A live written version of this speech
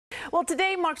Well,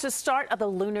 today marks the start of the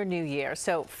Lunar New Year.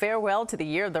 So farewell to the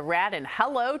year of the rat and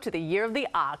hello to the year of the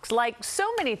ox. Like so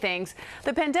many things,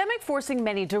 the pandemic forcing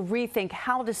many to rethink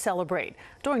how to celebrate.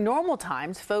 During normal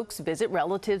times, folks visit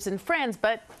relatives and friends,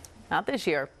 but not this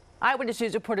year. Eyewitness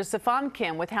News reporter Stefan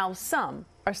Kim with how some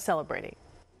are celebrating.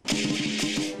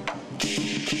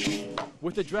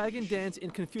 With the dragon dance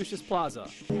in Confucius Plaza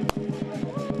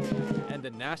and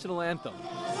the national anthem,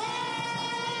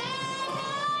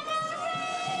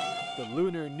 the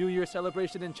Lunar New Year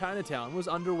celebration in Chinatown was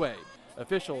underway.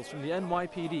 Officials from the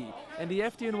NYPD and the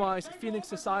FDNY's Phoenix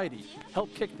Society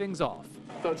helped kick things off.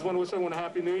 So I just want to wish everyone a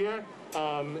happy new year,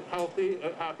 healthy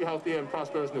and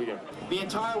prosperous new year. The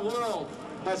entire world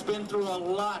has been through a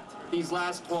lot these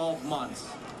last 12 months.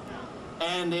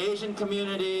 And the Asian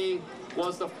community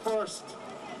was the first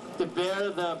to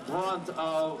bear the brunt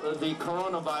of the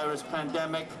coronavirus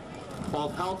pandemic,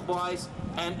 both health-wise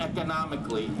and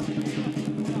economically.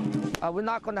 We're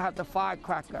not going to have the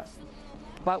firecrackers,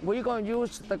 but we're going to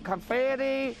use the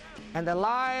confetti and the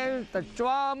lights, the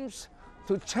drums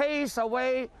to chase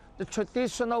away the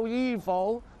traditional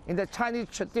evil in the Chinese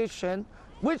tradition,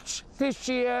 which this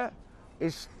year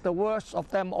is the worst of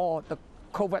them all, the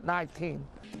COVID-19.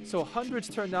 So hundreds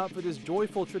turned out for this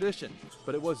joyful tradition,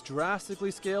 but it was drastically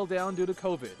scaled down due to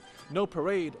COVID. No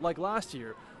parade like last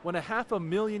year, when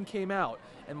 500,000 came out,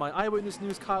 and my Eyewitness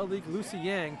News colleague Lucy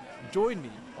Yang joined me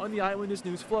on the Eyewitness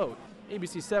News float.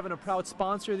 ABC 7, a proud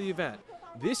sponsor of the event.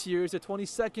 This year is the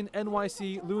 22nd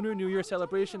NYC Lunar New Year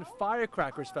Celebration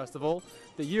Firecrackers Festival,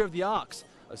 the Year of the Ox,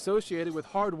 associated with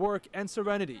hard work and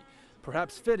serenity.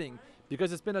 Perhaps fitting,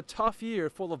 because it's been a tough year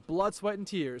full of blood, sweat, and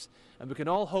tears, and we can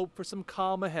all hope for some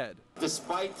calm ahead.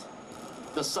 Despite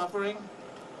the suffering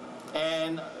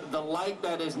and the light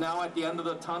that is now at the end of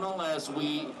the tunnel as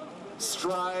we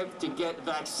strive to get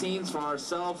vaccines for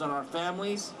ourselves and our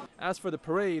families. As for the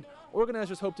parade,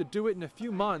 organizers hope to do it in a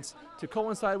few months to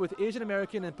coincide with Asian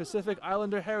American and Pacific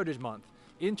Islander Heritage Month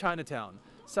in Chinatown.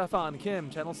 Stefan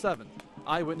Kim, Channel 7,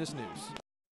 Eyewitness News.